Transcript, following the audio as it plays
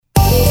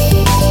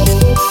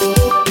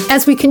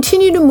As we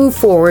continue to move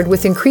forward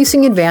with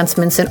increasing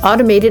advancements in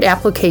automated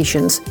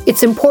applications,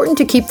 it's important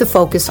to keep the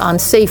focus on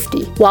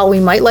safety. While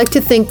we might like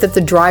to think that the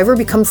driver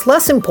becomes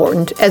less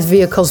important as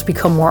vehicles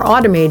become more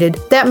automated,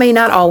 that may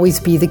not always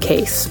be the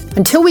case.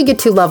 Until we get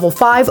to level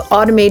 5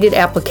 automated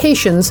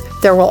applications,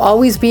 there will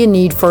always be a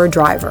need for a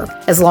driver.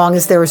 As long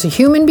as there is a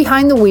human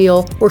behind the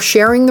wheel or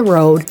sharing the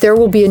road, there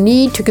will be a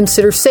need to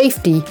consider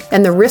safety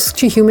and the risk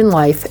to human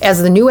life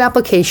as the new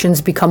applications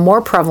become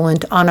more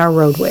prevalent on our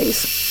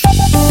roadways.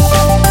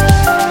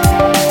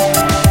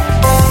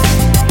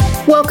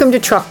 Welcome to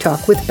Truck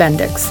Talk with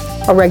Bendix,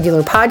 a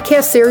regular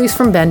podcast series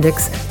from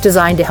Bendix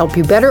designed to help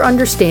you better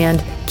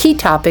understand key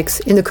topics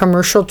in the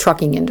commercial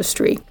trucking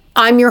industry.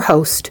 I'm your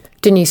host,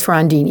 Denise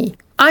Rondini.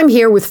 I'm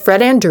here with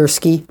Fred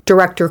Andersky,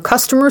 Director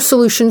Customer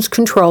Solutions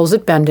Controls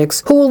at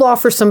Bendix, who will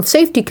offer some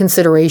safety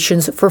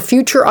considerations for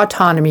future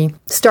autonomy,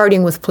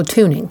 starting with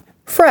platooning.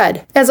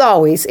 Fred, as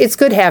always, it's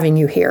good having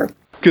you here.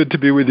 Good to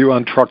be with you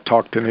on Truck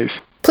Talk, Denise.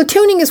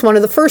 Platooning is one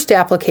of the first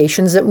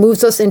applications that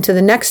moves us into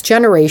the next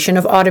generation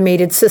of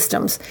automated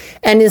systems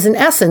and is in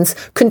essence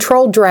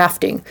controlled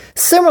drafting,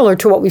 similar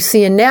to what we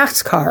see in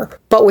NASCAR,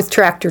 but with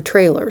tractor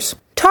trailers.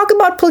 Talk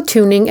about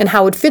platooning and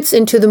how it fits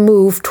into the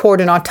move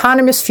toward an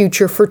autonomous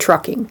future for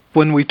trucking.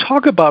 When we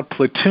talk about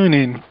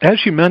platooning,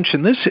 as you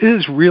mentioned, this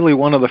is really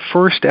one of the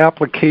first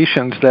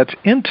applications that's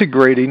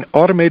integrating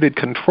automated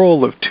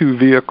control of two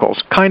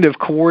vehicles, kind of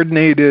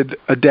coordinated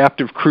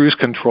adaptive cruise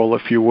control,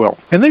 if you will.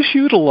 And this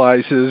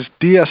utilizes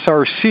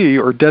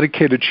DSRC, or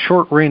dedicated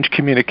short-range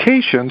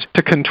communications,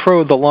 to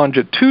control the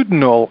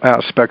longitudinal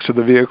aspects of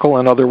the vehicle,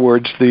 in other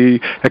words, the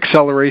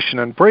acceleration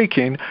and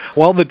braking,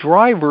 while the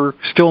driver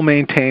still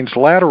maintains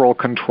lateral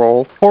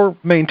control or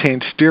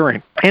maintains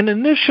steering. And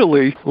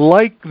initially,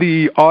 like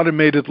the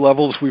automated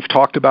levels we've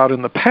talked about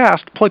in the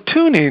past,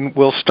 platooning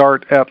will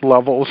start at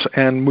levels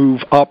and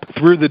move up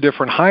through the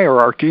different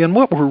hierarchy. And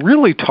what we're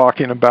really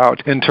talking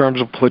about in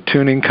terms of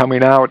platooning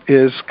coming out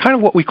is kind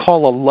of what we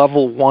call a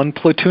level 1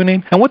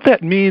 platooning. And what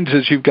that means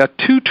is you've got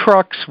two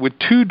trucks with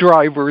two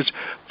drivers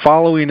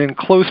following in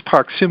close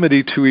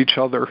proximity to each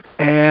other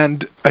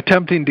and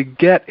attempting to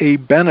get a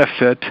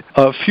benefit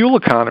of fuel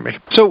economy.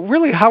 So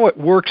really how it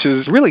works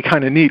is really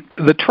kind of neat.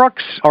 The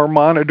trucks are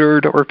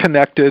monitored or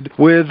connected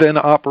with an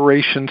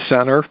operations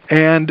center,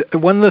 and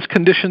when the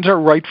conditions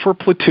are right for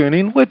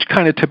platooning, which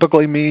kind of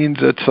typically means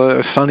it's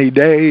a sunny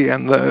day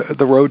and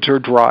the roads are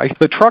dry,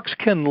 the trucks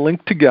can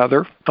link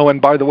together. Oh,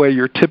 and by the way,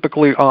 you're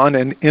typically on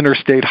an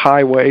interstate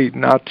highway,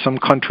 not some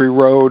country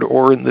road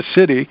or in the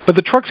city, but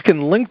the trucks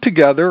can link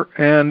together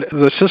and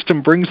the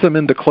system brings them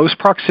into close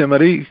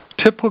proximity,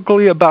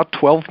 typically about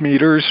 12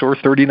 meters or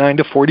 39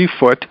 to 40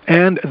 foot,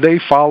 and they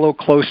follow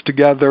close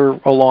together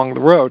along the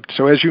road.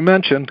 So as you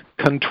mentioned,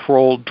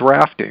 controlled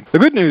drafting. The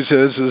good news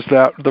is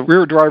that the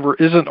rear driver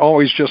isn't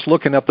always just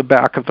looking at the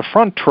back of the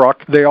front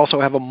truck. They also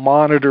have a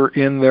monitor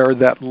in there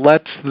that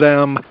lets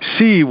them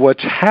see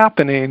what's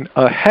happening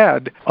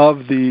ahead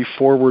of the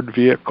forward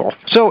vehicle.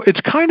 So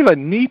it's kind of a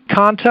neat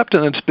concept,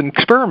 and it's been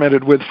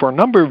experimented with for a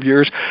number of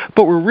years,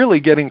 but we're really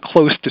getting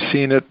close to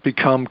seeing it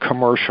become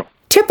commercial.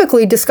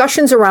 Typically,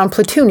 discussions around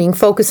platooning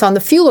focus on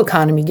the fuel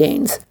economy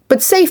gains,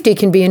 but safety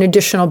can be an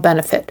additional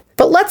benefit.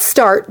 But let's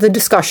start the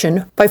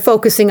discussion by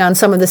focusing on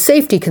some of the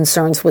safety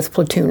concerns with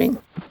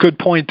platooning. Good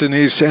point,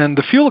 Denise. And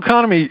the fuel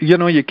economy,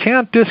 you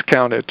can't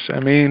discount it. I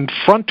mean,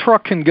 front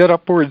truck can get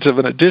upwards of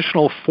an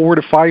additional 4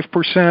 to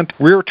 5%,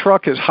 rear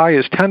truck as high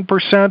as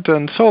 10%,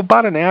 and so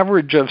about an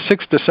average of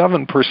 6 to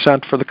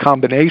 7% for the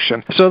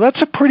combination. So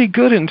that's a pretty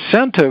good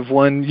incentive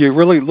when you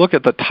really look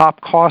at the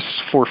top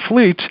costs for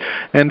fleets,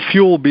 and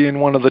fuel being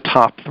one of the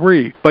top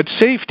 3. But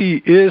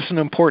safety is an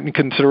important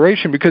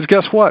consideration because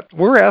guess what?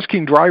 We're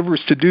asking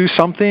drivers to do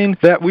something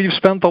that we've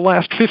spent the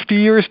last 50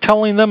 years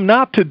telling them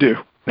not to do.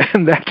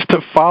 And that's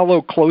to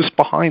follow close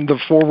behind the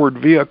forward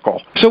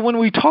vehicle. So when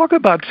we talk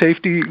about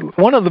safety,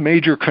 one of the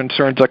major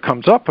concerns that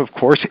comes up, of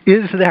course,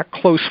 is that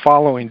close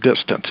following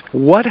distance.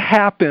 What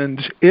happens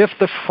if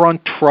the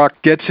front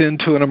truck gets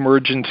into an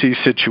emergency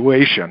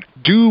situation?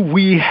 Do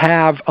we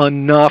have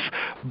enough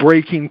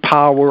braking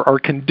power or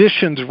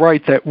conditions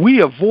right that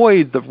we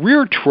avoid the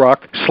rear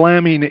truck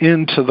slamming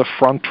into the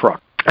front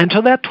truck? And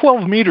so that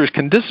 12 meters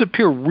can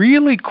disappear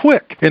really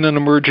quick in an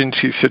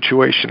emergency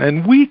situation.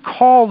 And we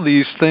call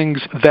these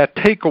things that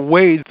take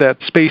away that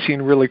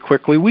spacing really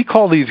quickly, we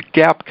call these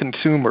gap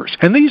consumers.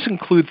 And these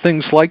include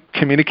things like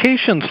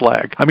communications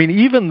lag. I mean,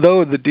 even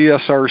though the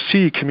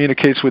DSRC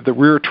communicates with the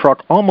rear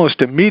truck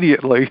almost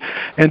immediately,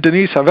 and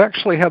Denise, I've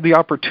actually had the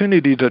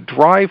opportunity to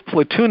drive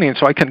platooning,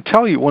 so I can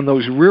tell you when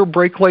those rear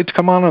brake lights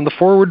come on the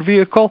forward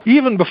vehicle,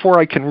 even before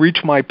I can reach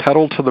my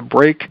pedal to the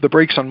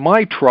brakes on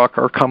my truck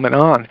are coming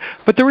on.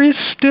 But there is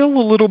still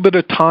a little bit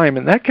of time,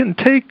 and that can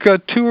take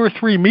 2 or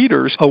 3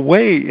 meters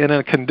away in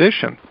a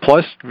condition.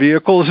 Plus,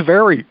 vehicles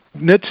vary.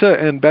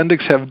 NHTSA and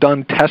Bendix have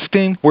done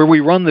testing where we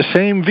run the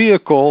same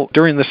vehicle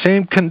during the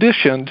same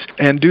conditions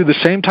and do the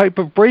same type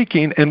of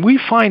braking, and we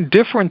find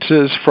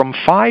differences from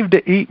 5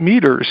 to 8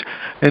 meters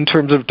in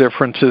terms of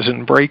differences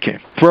in braking.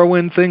 Throw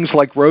in things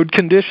like road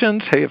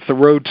conditions. Hey, if the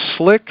road's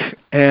slick,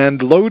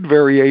 and load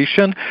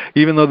variation,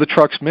 even though the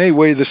trucks may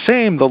weigh the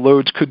same, the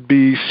loads could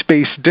be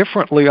spaced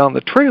differently on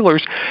the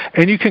trailers,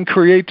 and you can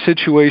create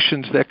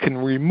situations that can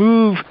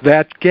remove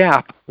that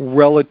gap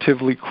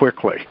relatively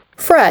quickly.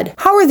 Fred,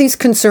 how are these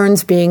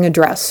concerns being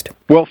addressed?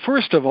 Well,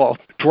 first of all,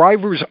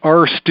 drivers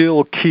are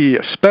still key,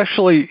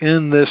 especially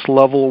in this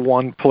level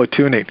 1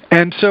 platooning.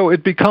 And so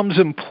it becomes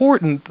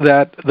important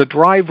that the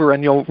driver,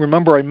 and you'll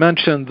remember I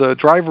mentioned the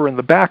driver in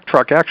the back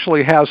truck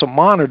actually has a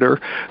monitor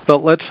that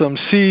lets them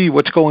see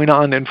what's going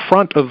on in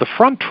front of the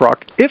front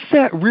truck. If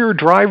that rear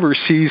driver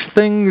sees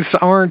things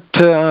aren't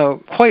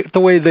quite the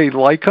way they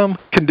like them,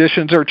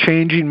 conditions are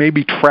changing,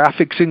 maybe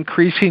traffic's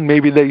increasing,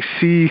 maybe they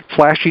see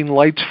flashing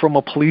lights from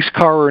a police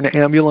car or an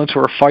ambulance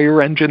or a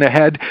fire engine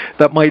ahead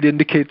that might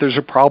indicate there's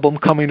a problem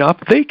coming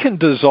up, they can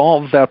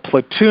dissolve that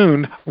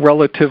platoon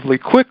relatively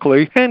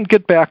quickly and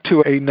get back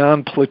to a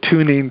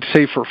non-platooning,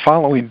 safer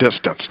following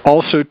distance.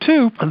 Also,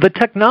 too, the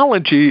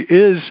technology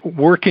is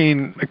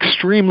working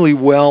extremely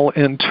well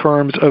in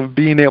terms of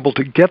being able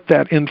to get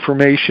that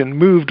information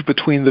moved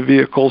between the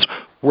vehicles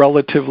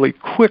relatively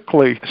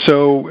quickly.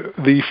 So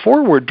the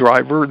forward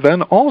driver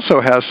then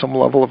also has some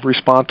level of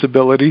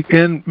responsibility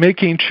in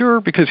making sure,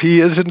 because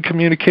he is in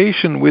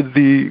communication with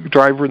the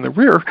driver in the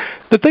rear,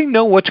 that they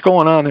know what's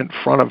going on in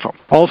front of them.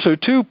 Also,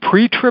 too,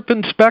 pre-trip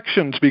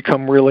inspections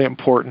become really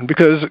important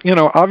because,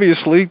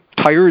 obviously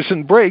tires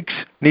and brakes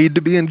need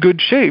to be in good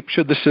shape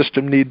should the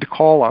system need to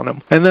call on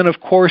them. And then, of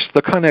course,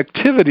 the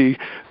connectivity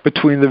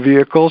between the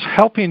vehicles,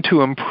 helping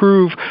to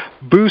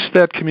boost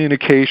that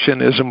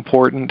communication is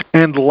important.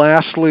 And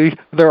lastly,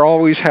 there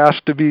always has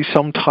to be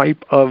some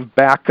type of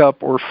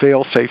backup or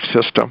fail-safe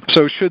system.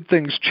 So should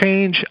things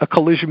change, a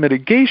collision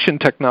mitigation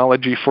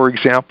technology, for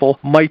example,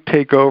 might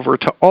take over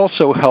to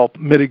also help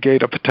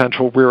mitigate a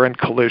potential rear-end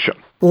collision.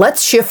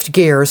 Let's shift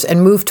gears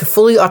and move to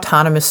fully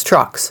autonomous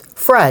trucks.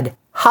 Fred,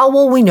 how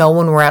will we know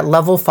when we're at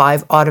level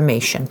 5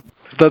 automation?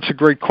 That's a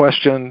great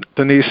question,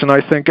 Denise, and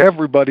I think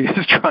everybody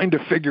is trying to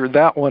figure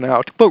that one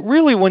out. But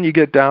really, when you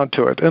get down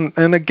to it,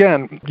 and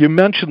again, you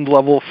mentioned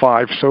level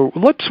 5, so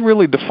let's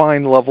really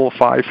define level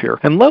 5 here.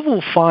 And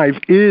level 5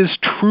 is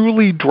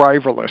truly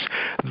driverless.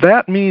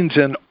 That means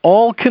in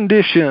all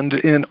conditions,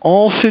 in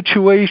all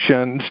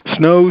situations,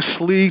 snow,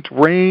 sleet,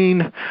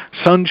 rain,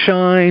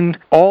 sunshine,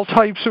 all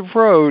types of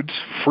roads,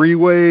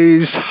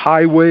 freeways,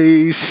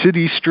 highways,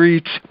 city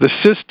streets, the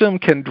system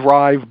can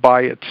drive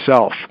by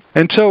itself.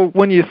 And so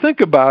when you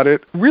think about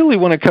it, really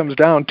when it comes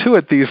down to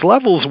it, these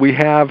levels we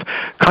have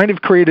kind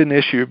of create an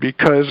issue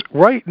because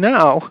right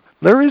now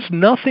there is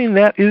nothing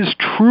that is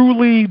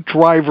truly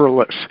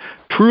driverless,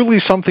 truly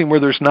something where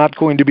there's not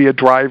going to be a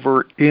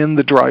driver in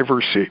the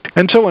driver's seat.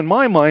 And so in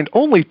my mind,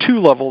 only 2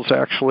 levels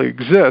actually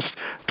exist,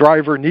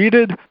 driver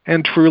needed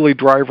and truly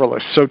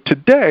driverless. So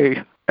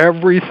today,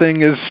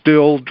 everything is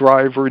still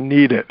driver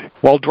needed.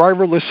 While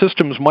driverless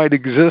systems might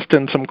exist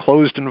in some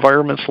closed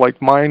environments like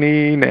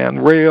mining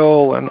and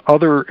rail and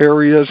other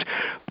areas,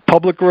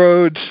 public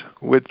roads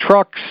with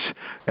trucks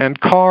and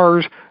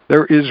cars,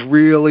 there is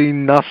really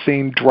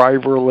nothing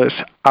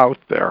driverless out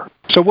there.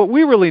 So what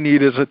we really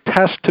need is a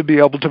test to be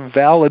able to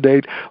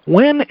validate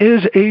when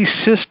is a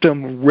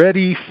system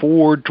ready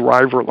for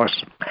driverless.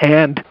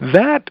 And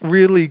that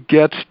really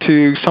gets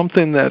to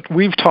something that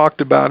we've talked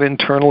about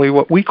internally,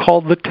 what we call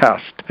the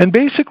test. And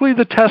basically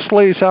the test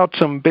lays out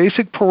some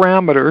basic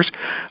parameters,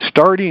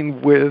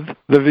 starting with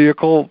the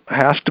vehicle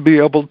has to be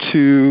able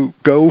to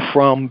go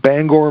from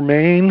Bangor,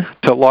 Maine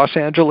to Los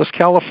Angeles,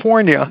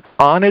 California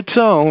on its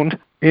own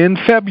in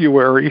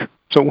February.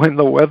 So when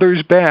the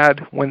weather's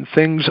bad, when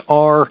things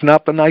are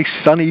not the nice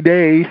sunny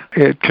day,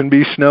 it can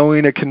be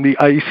snowing, it can be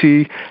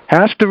icy,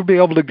 has to be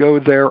able to go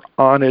there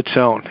on its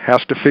own,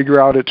 has to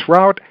figure out its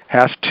route,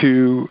 has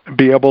to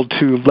be able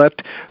to let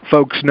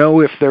folks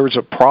know if there's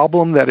a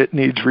problem that it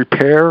needs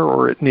repair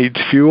or it needs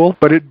fuel,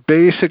 but it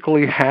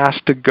basically has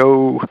to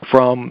go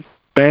from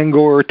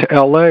Bangor to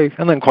LA,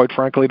 and then quite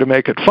frankly, to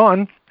make it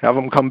fun, have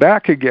them come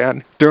back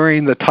again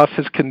during the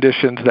toughest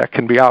conditions that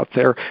can be out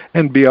there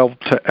and be able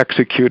to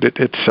execute it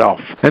itself.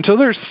 And so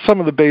there's some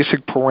of the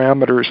basic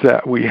parameters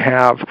that we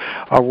have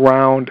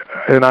around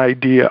an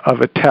idea of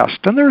a test.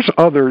 And there's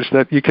others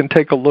that you can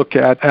take a look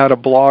at a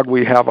blog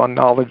we have on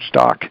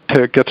KnowledgeDoc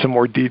to get some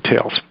more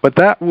details. But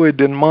that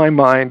would, in my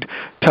mind,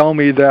 tell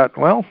me that,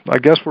 well, I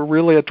guess we're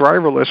really at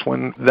driverless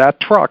when that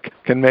truck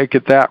can make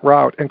it that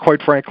route and,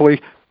 quite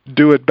frankly,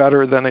 do it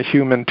better than a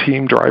human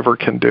team driver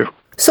can do.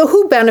 So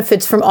who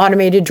benefits from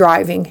automated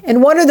driving,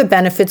 and what are the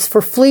benefits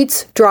for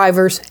fleets,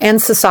 drivers,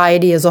 and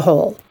society as a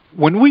whole?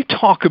 When we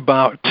talk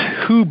about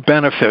who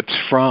benefits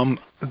from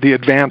the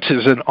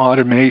advances in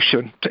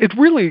automation, it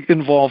really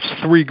involves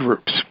 3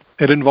 groups.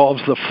 It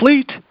involves the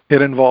fleet,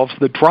 it involves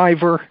the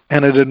driver,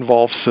 and it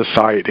involves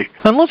society.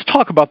 And let's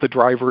talk about the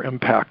driver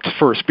impacts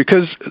first,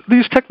 because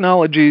these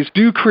technologies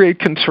do create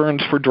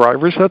concerns for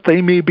drivers that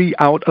they may be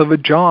out of a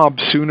job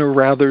sooner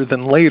rather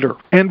than later.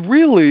 And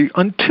really,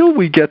 until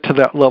we get to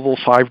that level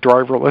 5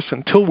 driverless,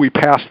 until we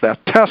pass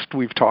that test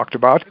we've talked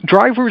about,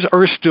 drivers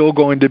are still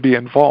going to be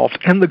involved.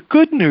 And the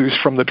good news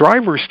from the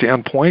driver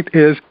standpoint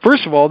is,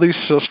 first of all, these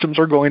systems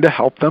are going to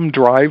help them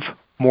drive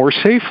more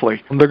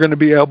safely. And they're going to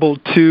be able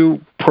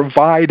to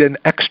provide an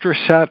extra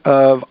set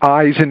of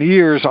eyes and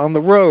ears on the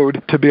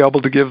road to be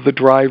able to give the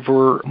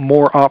driver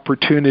more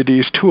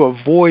opportunities to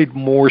avoid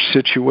more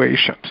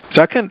situations.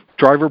 Second,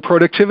 driver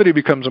productivity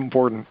becomes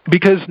important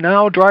because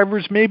now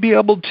drivers may be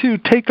able to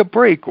take a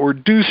break or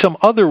do some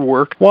other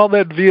work while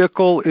that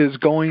vehicle is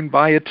going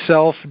by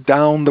itself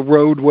down the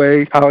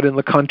roadway out in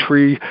the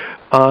country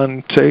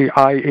on, say,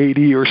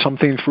 I-80 or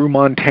something through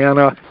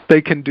Montana.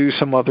 They can do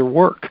some other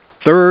work.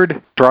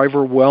 Third,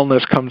 driver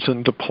wellness comes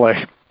into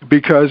play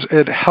because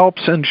it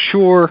helps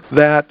ensure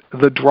that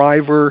the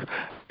driver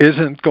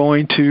isn't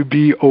going to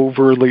be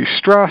overly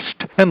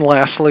stressed. And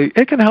lastly,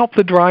 it can help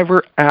the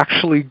driver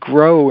actually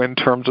grow in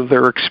terms of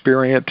their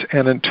experience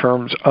and in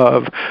terms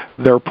of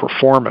their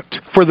performance.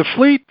 For the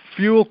fleet,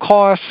 fuel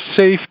costs,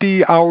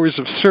 safety, hours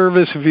of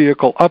service,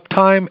 vehicle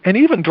uptime, and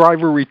even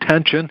driver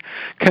retention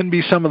can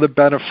be some of the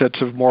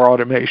benefits of more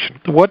automation.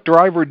 What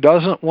driver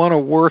doesn't want to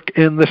work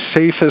in the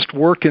safest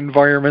work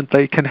environment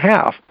they can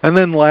have? And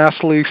then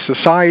lastly,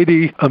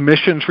 society,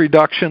 emissions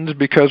reductions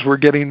because we're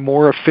getting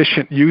more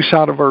efficient use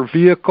out of our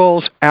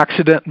vehicles,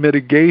 accident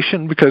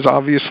mitigation because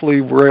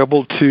obviously we're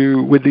able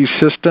to, with these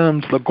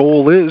systems, the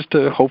goal is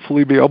to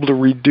hopefully be able to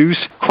reduce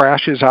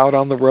crashes out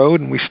on the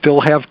road, and we still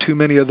have too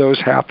many of those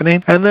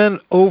happening. And then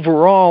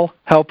overall,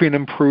 helping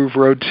improve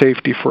road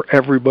safety for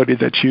everybody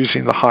that's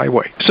using the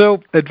highway.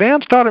 So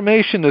advanced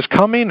automation is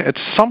coming.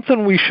 It's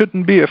something we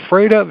shouldn't be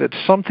afraid of. It's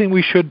something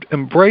we should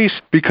embrace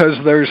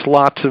because there's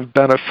lots of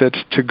benefits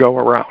to go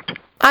around.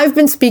 I've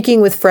been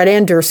speaking with Fred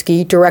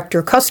Andersky,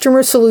 Director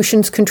Customer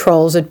Solutions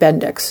Controls at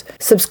Bendix.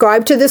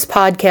 Subscribe to this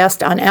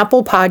podcast on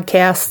Apple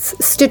Podcasts,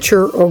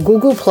 Stitcher, or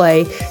Google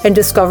Play and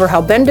discover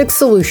how Bendix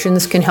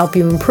Solutions can help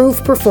you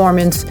improve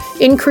performance,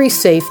 increase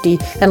safety,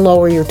 and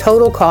lower your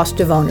total cost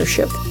of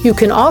ownership. You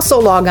can also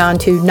log on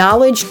to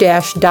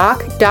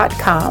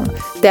knowledge-doc.com.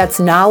 That's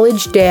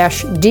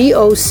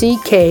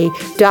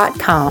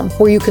knowledge-dock.com,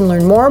 where you can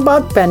learn more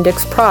about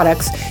Bendix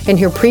products and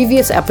hear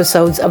previous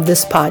episodes of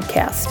this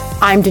podcast.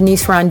 I'm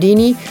Denise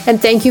Rondini,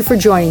 and thank you for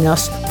joining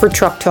us for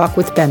Truck Talk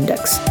with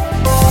Bendix.